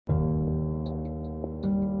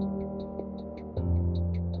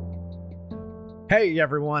Hey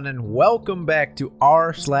everyone, and welcome back to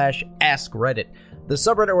r/AskReddit, the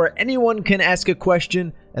subreddit where anyone can ask a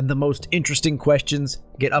question and the most interesting questions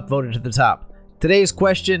get upvoted to the top. Today's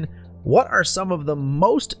question: what are some of the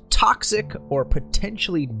most toxic or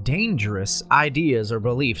potentially dangerous ideas or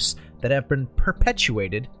beliefs that have been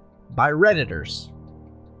perpetuated by Redditors?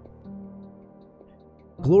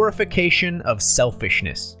 Glorification of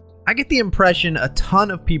selfishness. I get the impression a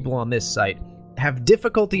ton of people on this site have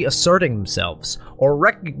difficulty asserting themselves or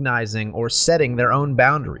recognizing or setting their own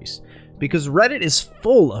boundaries, because Reddit is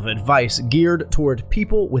full of advice geared toward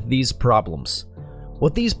people with these problems.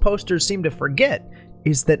 What these posters seem to forget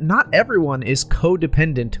is that not everyone is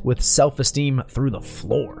codependent with self-esteem through the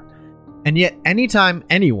floor. And yet, anytime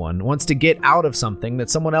anyone wants to get out of something that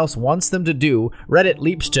someone else wants them to do, Reddit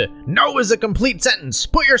leaps to, "No is a complete sentence,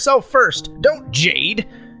 put yourself first, don't jade."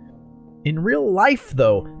 In real life,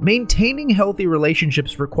 though, maintaining healthy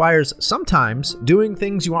relationships requires sometimes doing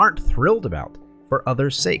things you aren't thrilled about for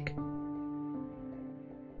others' sake.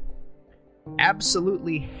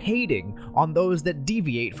 Absolutely hating on those that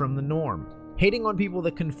deviate from the norm. Hating on people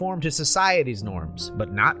that conform to society's norms,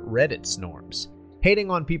 but not Reddit's norms.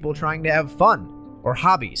 Hating on people trying to have fun or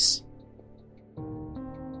hobbies.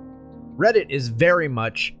 Reddit is very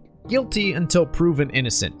much guilty until proven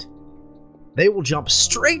innocent. They will jump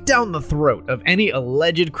straight down the throat of any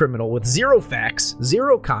alleged criminal with zero facts,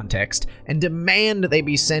 zero context, and demand they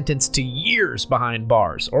be sentenced to years behind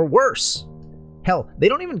bars, or worse. Hell, they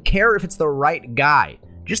don't even care if it's the right guy,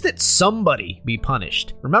 just that somebody be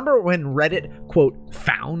punished. Remember when Reddit, quote,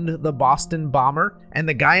 found the Boston bomber, and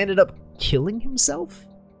the guy ended up killing himself?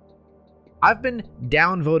 I've been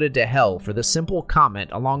downvoted to hell for the simple comment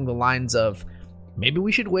along the lines of, maybe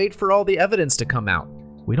we should wait for all the evidence to come out.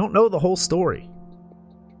 We don't know the whole story.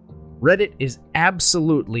 Reddit is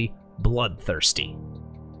absolutely bloodthirsty.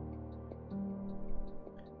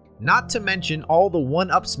 Not to mention all the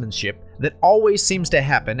one-upsmanship that always seems to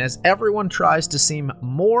happen as everyone tries to seem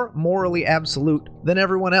more morally absolute than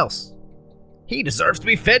everyone else. He deserves to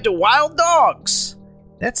be fed to wild dogs.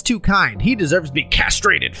 That's too kind. He deserves to be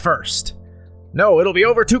castrated first. No, it'll be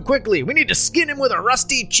over too quickly. We need to skin him with a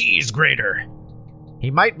rusty cheese grater. He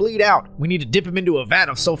might bleed out. We need to dip him into a vat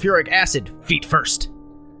of sulfuric acid, feet first.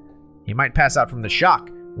 He might pass out from the shock.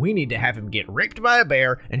 We need to have him get raped by a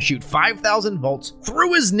bear and shoot 5,000 volts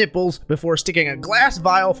through his nipples before sticking a glass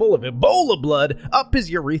vial full of Ebola blood up his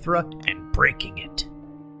urethra and breaking it.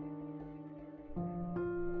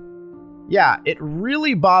 Yeah, it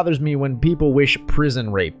really bothers me when people wish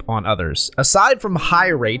prison rape on others. Aside from high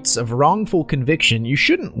rates of wrongful conviction, you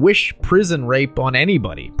shouldn't wish prison rape on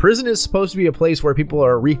anybody. Prison is supposed to be a place where people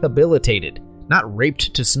are rehabilitated, not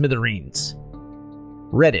raped to smithereens.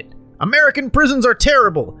 Reddit. American prisons are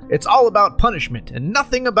terrible. It's all about punishment and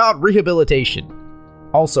nothing about rehabilitation.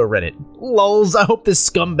 Also Reddit. Lulz, I hope this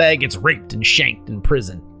scumbag gets raped and shanked in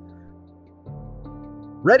prison.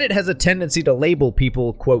 Reddit has a tendency to label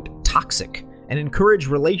people, quote, toxic, and encourage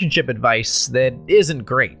relationship advice that isn't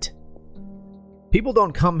great. People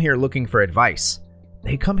don't come here looking for advice.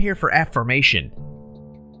 They come here for affirmation.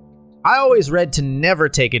 I always read to never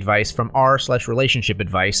take advice from r/relationship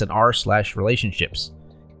advice and r/relationships,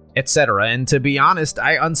 etc., and to be honest,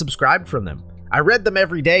 I unsubscribed from them. I read them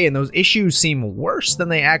every day, and those issues seem worse than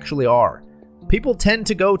they actually are. People tend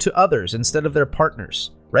to go to others instead of their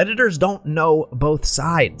partners. Redditors don't know both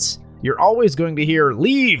sides. You're always going to hear,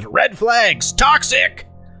 leave, red flags, toxic!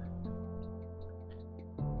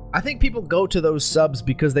 I think people go to those subs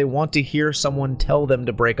because they want to hear someone tell them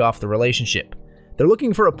to break off the relationship. They're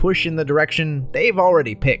looking for a push in the direction they've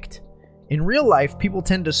already picked. In real life, people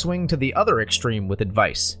tend to swing to the other extreme with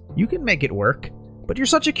advice. You can make it work, but you're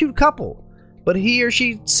such a cute couple. But he or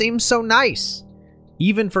she seems so nice.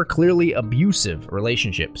 Even for clearly abusive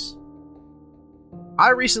relationships.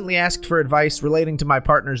 I recently asked for advice relating to my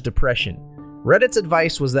partner's depression. Reddit's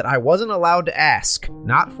advice was that I wasn't allowed to ask,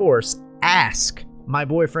 not force, ask my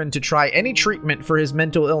boyfriend to try any treatment for his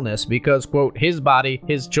mental illness because, quote, his body,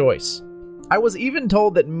 his choice. I was even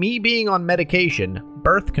told that me being on medication,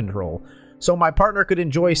 birth control, so my partner could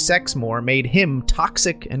enjoy sex more made him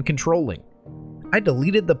toxic and controlling. I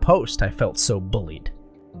deleted the post. I felt so bullied.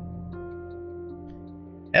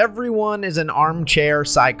 Everyone is an armchair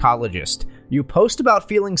psychologist. You post about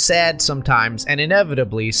feeling sad sometimes, and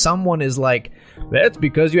inevitably someone is like, that's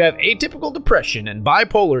because you have atypical depression and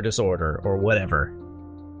bipolar disorder, or whatever.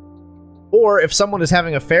 Or if someone is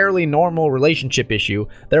having a fairly normal relationship issue,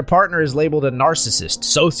 their partner is labeled a narcissist,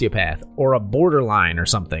 sociopath, or a borderline or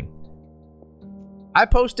something. I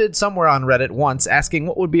posted somewhere on Reddit once asking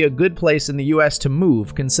what would be a good place in the US to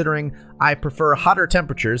move, considering I prefer hotter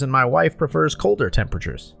temperatures and my wife prefers colder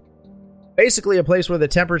temperatures. Basically a place where the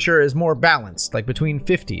temperature is more balanced, like between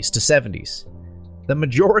 50s to 70s. The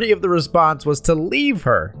majority of the response was to leave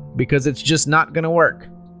her, because it's just not gonna work.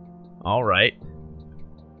 Alright.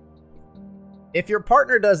 If your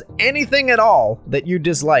partner does anything at all that you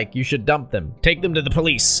dislike, you should dump them, take them to the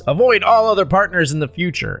police, avoid all other partners in the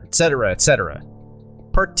future, etc., etc.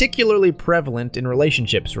 Particularly prevalent in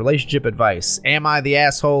relationships, relationship advice, am I the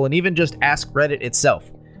asshole, and even just Ask Reddit itself.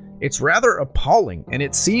 It's rather appalling, and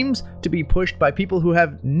it seems to be pushed by people who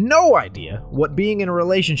have no idea what being in a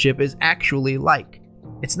relationship is actually like.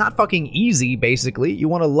 It's not fucking easy, basically. You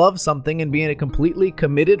want to love something and be in a completely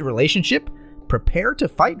committed relationship? Prepare to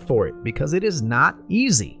fight for it, because it is not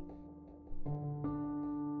easy.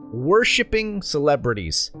 Worshipping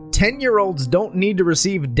celebrities. 10-year-olds don't need to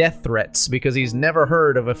receive death threats because he's never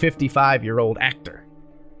heard of a 55-year-old actor.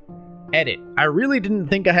 Edit. I really didn't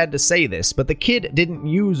think I had to say this, but the kid didn't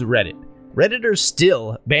use Reddit. Redditors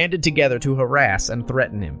still banded together to harass and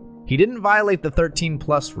threaten him. He didn't violate the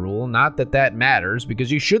 13+ rule, not that that matters,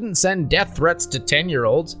 because you shouldn't send death threats to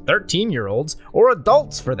 10-year-olds, 13-year-olds, or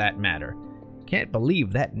adults for that matter. Can't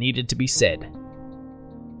believe that needed to be said.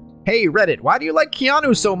 Hey Reddit, why do you like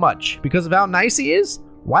Keanu so much? Because of how nice he is?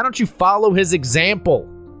 Why don't you follow his example?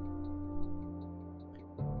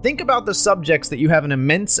 Think about the subjects that you have an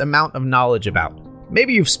immense amount of knowledge about.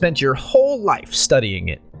 Maybe you've spent your whole life studying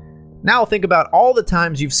it. Now think about all the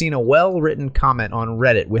times you've seen a well-written comment on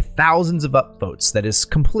Reddit with thousands of upvotes that is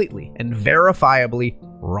completely and verifiably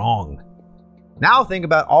wrong. Now think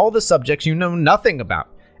about all the subjects you know nothing about,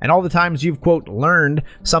 and all the times you've, quote, learned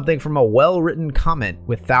something from a well-written comment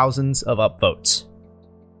with thousands of upvotes.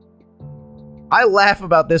 I laugh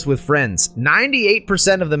about this with friends.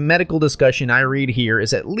 98% of the medical discussion I read here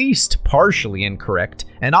is at least partially incorrect,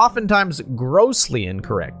 and oftentimes grossly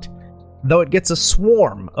incorrect, though it gets a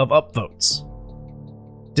swarm of upvotes.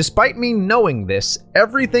 Despite me knowing this,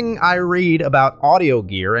 everything I read about audio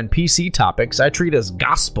gear and PC topics I treat as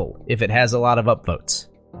gospel if it has a lot of upvotes.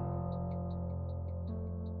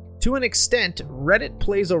 To an extent, Reddit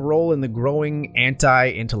plays a role in the growing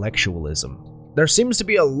anti-intellectualism. There seems to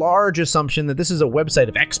be a large assumption that this is a website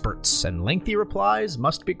of experts, and lengthy replies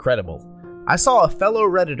must be credible. I saw a fellow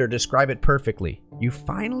Redditor describe it perfectly. You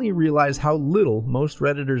finally realize how little most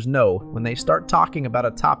Redditors know when they start talking about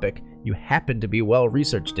a topic you happen to be well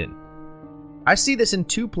researched in. I see this in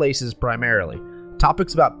two places primarily.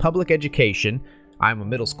 Topics about public education, I'm a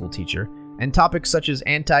middle school teacher, and topics such as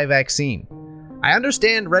anti-vaccine. I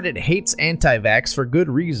understand Reddit hates anti-vax for good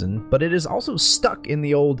reason, but it is also stuck in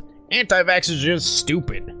the old anti-vax is just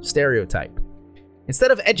stupid stereotype. Instead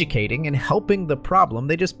of educating and helping the problem,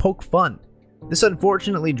 they just poke fun. This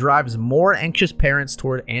unfortunately drives more anxious parents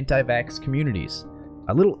toward anti-vax communities.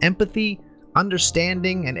 A little empathy,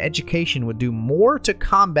 understanding, and education would do more to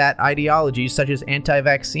combat ideologies such as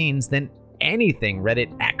anti-vaccines than anything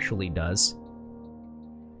Reddit actually does.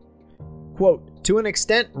 Quote, to an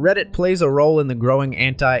extent, Reddit plays a role in the growing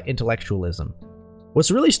anti-intellectualism. What's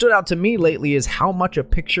really stood out to me lately is how much a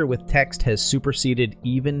picture with text has superseded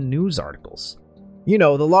even news articles. You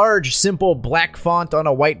know, the large, simple black font on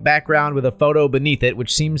a white background with a photo beneath it,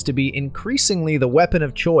 which seems to be increasingly the weapon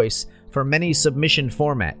of choice for many submission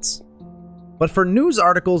formats. But for news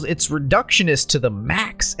articles, it's reductionist to the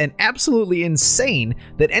max and absolutely insane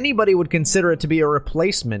that anybody would consider it to be a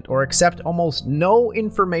replacement or accept almost no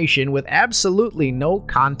information with absolutely no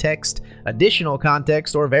context, additional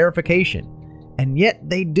context, or verification. And yet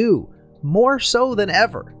they do, more so than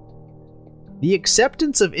ever. The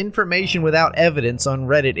acceptance of information without evidence on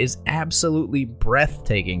Reddit is absolutely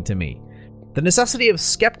breathtaking to me. The necessity of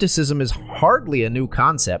skepticism is hardly a new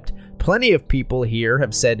concept. Plenty of people here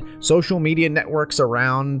have said social media networks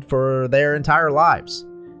around for their entire lives.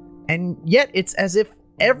 And yet it's as if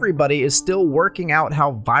everybody is still working out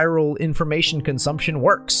how viral information consumption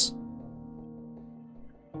works.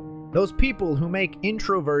 Those people who make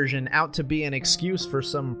introversion out to be an excuse for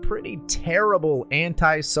some pretty terrible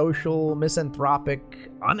antisocial, misanthropic,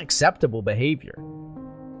 unacceptable behavior.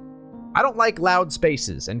 I don't like loud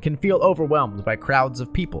spaces and can feel overwhelmed by crowds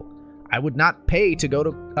of people. I would not pay to go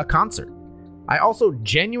to a concert. I also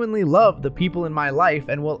genuinely love the people in my life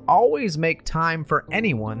and will always make time for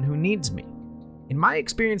anyone who needs me. In my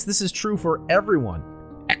experience, this is true for everyone,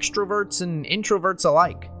 extroverts and introverts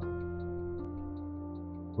alike.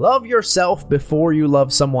 Love yourself before you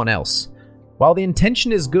love someone else. While the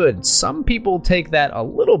intention is good, some people take that a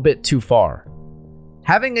little bit too far.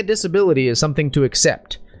 Having a disability is something to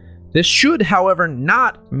accept. This should, however,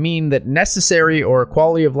 not mean that necessary or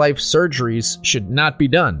quality of life surgeries should not be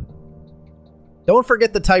done. Don't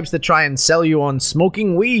forget the types that try and sell you on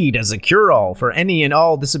smoking weed as a cure-all for any and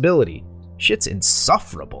all disability. Shit's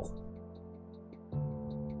insufferable.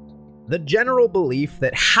 The general belief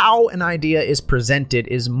that how an idea is presented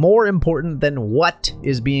is more important than what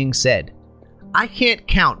is being said. I can't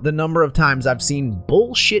count the number of times I've seen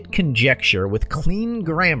bullshit conjecture with clean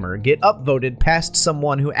grammar get upvoted past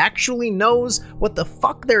someone who actually knows what the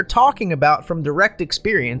fuck they're talking about from direct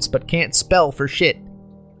experience but can't spell for shit.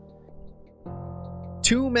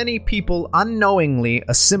 Too many people unknowingly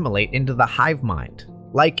assimilate into the hive mind.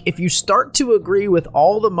 Like, if you start to agree with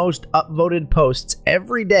all the most upvoted posts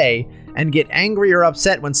every day and get angry or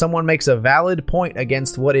upset when someone makes a valid point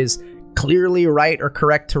against what is clearly right or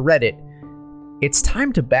correct to Reddit, it's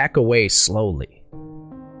time to back away slowly.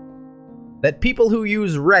 That people who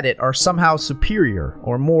use Reddit are somehow superior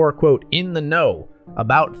or more, quote, in the know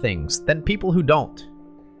about things than people who don't.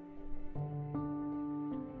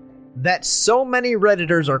 That so many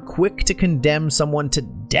Redditors are quick to condemn someone to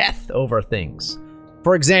death over things.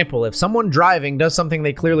 For example, if someone driving does something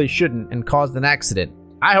they clearly shouldn't and caused an accident,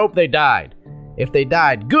 I hope they died. If they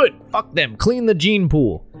died, good, fuck them, clean the gene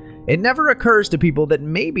pool. It never occurs to people that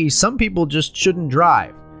maybe some people just shouldn't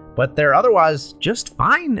drive, but they're otherwise just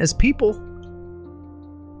fine as people.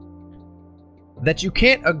 That you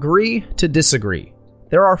can't agree to disagree.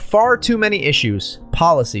 There are far too many issues,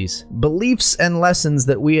 policies, beliefs, and lessons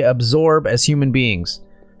that we absorb as human beings.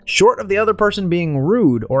 Short of the other person being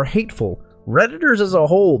rude or hateful, Redditors as a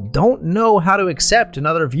whole don't know how to accept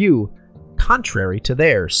another view contrary to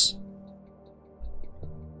theirs.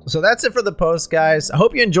 So that's it for the post, guys. I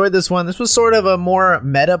hope you enjoyed this one. This was sort of a more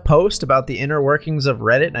meta post about the inner workings of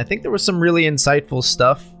Reddit, and I think there was some really insightful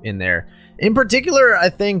stuff in there. In particular, I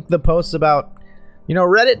think the post about,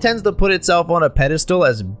 Reddit tends to put itself on a pedestal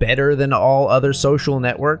as better than all other social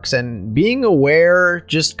networks, and being aware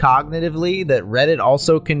just cognitively that Reddit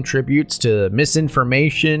also contributes to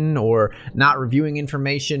misinformation or not reviewing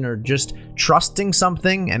information or just trusting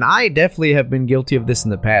something, and I definitely have been guilty of this in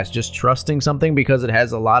the past, just trusting something because it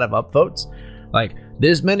has a lot of upvotes. Like,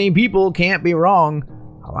 this many people can't be wrong.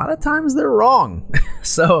 A lot of times they're wrong.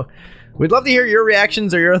 So we'd love to hear your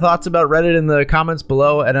reactions or your thoughts about Reddit in the comments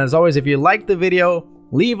below. And as always, if you liked the video,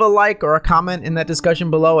 leave a like or a comment in that discussion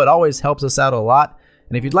below. It always helps us out a lot.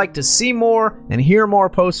 And if you'd like to see more and hear more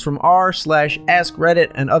posts from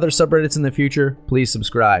r/AskReddit and other subreddits in the future, please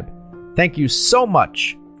subscribe. Thank you so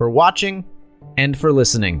much for watching and for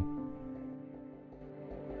listening.